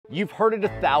You've heard it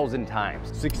 1,000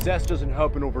 times. Success doesn't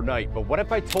happen overnight, but what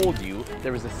if I told you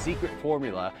there was a secret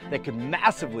formula that could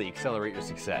massively accelerate your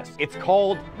success? It's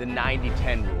called the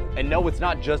 90-10 rule. And no, it's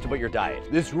not just about your diet.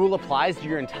 This rule applies to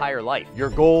your entire life, your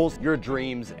goals, your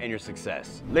dreams, and your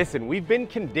success. Listen, we've been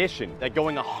conditioned that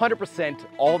going 100%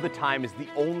 all the time is the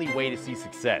only way to see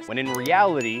success, when in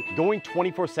reality, going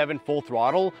 24/7 full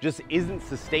throttle just isn't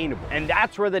sustainable. And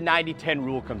that's where the 90-10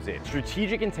 rule comes in.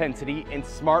 Strategic intensity and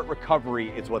smart recovery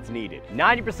is what's needed.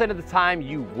 90% of the time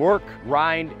you work,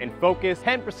 grind, and focus.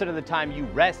 10% of the time you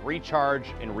rest,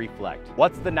 recharge, and reflect.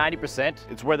 What's the 90%?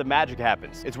 It's where the magic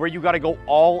happens. It's where you gotta go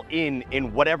all in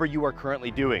whatever you are currently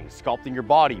doing. Sculpting your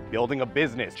body, building a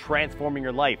business, transforming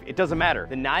your life. It doesn't matter.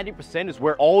 The 90% is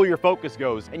where all your focus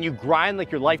goes, and you grind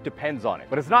like your life depends on it.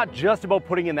 But it's not just about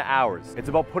putting in the hours. It's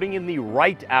about putting in the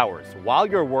right hours. While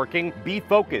you're working, be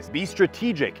focused, be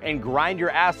strategic, and grind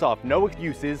your ass off. No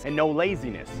excuses and no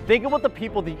laziness. Think about the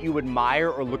people that you admire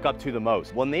or look up to the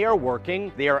most. When they are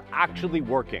working, they are actually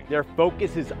working. Their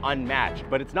focus is unmatched,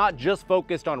 but it's not just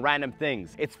focused on random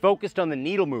things. It's focused on the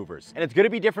needle movers. And it's gonna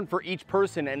be different for each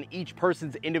person and each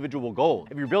person's individual goal.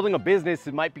 If you're building a business,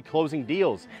 it might be closing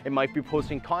deals. It might be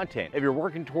posting content. If you're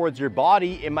working towards your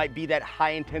body, it might be that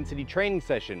high intensity training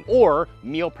session or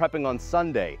meal prepping on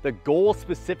Sunday. The goal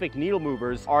specific needle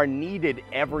movers are needed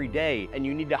every day, and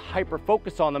you need to hyper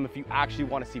focus on them if you actually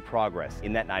want to see progress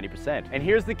in that 90%. And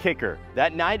here's the kicker.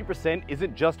 That 90%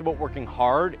 isn't just about working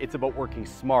hard, it's about working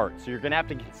smart. So you're gonna have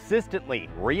to consistently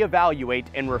reevaluate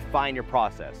and refine your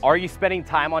process. Are you spending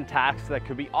time on tasks that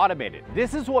could be automated?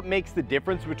 This is what makes the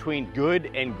difference between good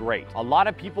and great. A lot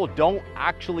of people don't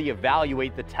actually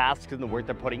evaluate the tasks and the work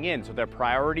they're putting in, so their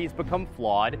priorities become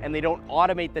flawed and they don't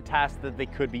automate the tasks that they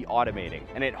could be automating,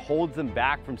 and it holds them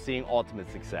back from seeing ultimate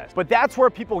success. But that's where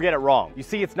people get it wrong. You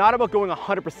see, it's not about going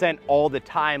 100% all the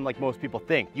time like most people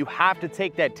think. You have to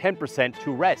take that 10%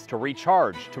 to rest, to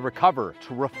recharge, to recover,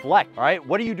 to reflect, all right?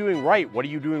 What are you doing right? What are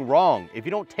you doing wrong? If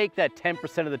you don't take that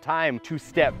 10% of the time to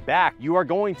step back, you are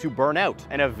going to burn out,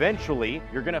 and eventually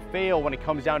you're gonna fail when it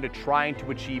comes down to trying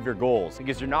to achieve your goals,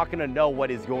 because you're not gonna know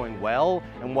what is going well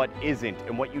and what isn't,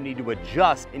 and what you need to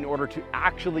adjust in order to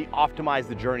actually optimize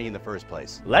the journey in the first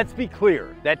place. Let's be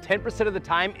clear, that 10% of the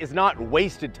time is not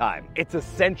wasted time, it's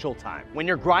essential time. When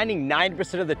you're grinding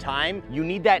 90% of the time, you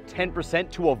need that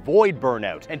 10% to avoid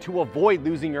burnout and to avoid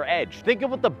losing your edge. Think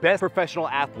about the best professional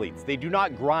athletes. They do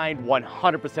not grind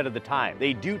 100% of the time.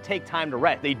 They do take time to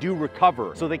rest. They do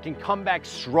recover so they can come back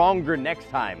stronger next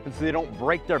time, and so they don't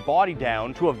break their body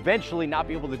down to eventually not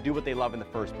be able to do what they love in the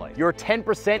first place. Your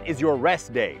 10% is your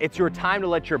rest day. It's your time to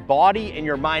let your body and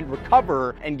your mind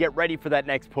recover and get ready for that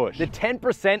next push. The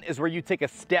 10% is where you take a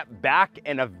step back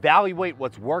and evaluate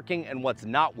what's working and what's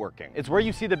not working. It's where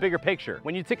you see the bigger picture.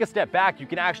 When you take a step back, you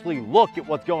can actually look at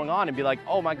what's going on and be like,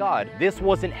 oh my God, this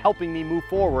wasn't helping me move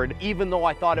forward, even though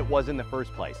I thought it was in the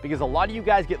first place. Because a lot of you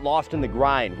guys get lost in the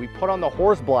grind. We put on the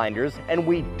horse blinders and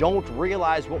we don't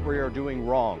realize what we are doing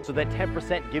wrong. So that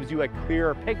 10% gives you a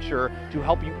clearer picture to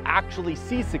help you actually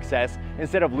see success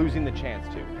instead of losing the chance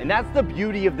to. And that's the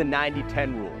beauty of the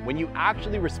 90-10 rule. When you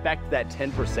actually respect that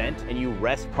 10% and you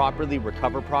rest properly,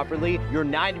 recover properly, your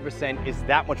 90% is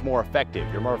that much more effective.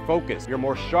 You're more focused, you're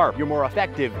more sharp, you're more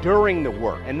effective during the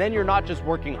work. And then you're not just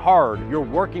working hard, you're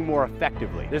working more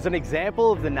effectively. There's an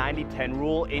example of the 90-10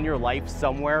 rule in your life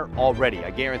somewhere already,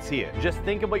 I guarantee it. Just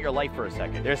think about your life for a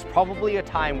second. There's probably a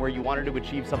time where you wanted to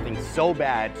achieve something so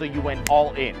bad, so you went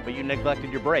all in, but you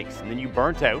neglected your breaks, and then you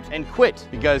burnt out and quit,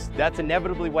 because that's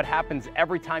inevitably what happens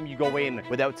every time you go in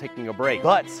without taking a break.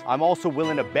 But I'm also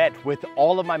willing to bet with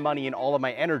all of my money and all of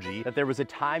my energy that there was a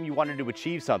time you wanted to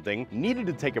achieve something, needed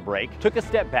to take a break, took a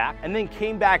step back, and then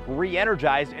came back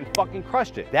re-energized and fucking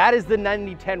crushed it. That is the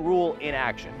 90-10 rule in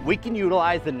action. We can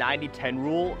utilize the 90-10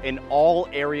 rule in all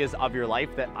areas of your life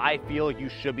that I feel you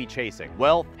should be chasing: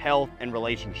 wealth, health, and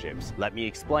relationships. Let me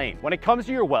explain. When it comes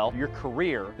to your wealth, your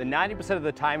career, the 90% of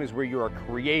the time is where you are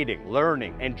creating,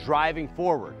 learning, and driving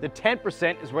forward. The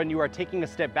 10% is when you are taking a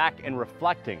step back and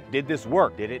reflecting. Did this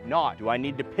work? Did it not? Do I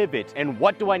need to pivot? And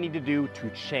what do I need to do to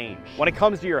change? When it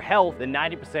comes to your health, the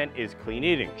 90% is clean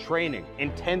eating, training,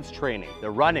 intense training, the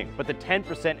running. But the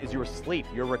 10% is your sleep,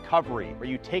 your recovery, where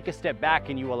you take a step back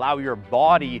and you allow your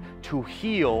body to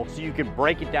heal so you can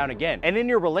break it down again. And in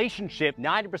your relationship,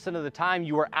 90% of the time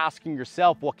you are asking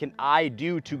yourself, what can I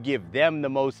do to give them the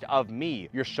most of of me.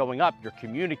 You're showing up, you're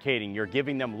communicating, you're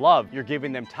giving them love, you're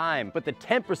giving them time. But the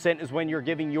 10% is when you're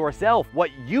giving yourself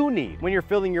what you need, when you're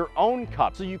filling your own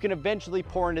cup so you can eventually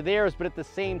pour into theirs, but at the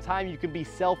same time, you can be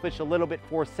selfish a little bit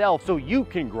for self so you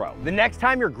can grow. The next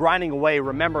time you're grinding away,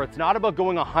 remember, it's not about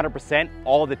going 100%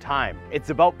 all the time. It's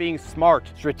about being smart,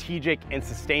 strategic, and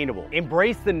sustainable.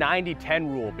 Embrace the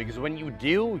 90-10 rule, because when you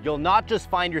do, you'll not just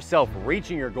find yourself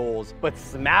reaching your goals, but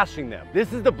smashing them.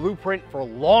 This is the blueprint for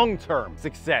long-term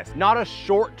success, not a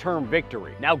short-term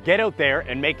victory. Now get out there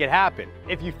and make it happen.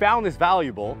 If you found this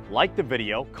valuable, like the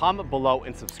video, comment below,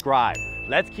 and subscribe.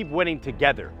 Let's keep winning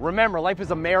together. Remember, life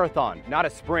is a marathon, not a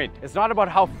sprint. It's not about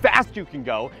how fast you can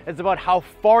go, it's about how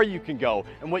far you can go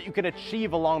and what you can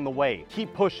achieve along the way.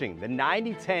 Keep pushing. The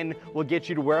 90-10 will get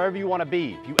you to wherever you want to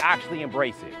be if you actually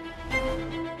embrace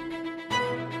it.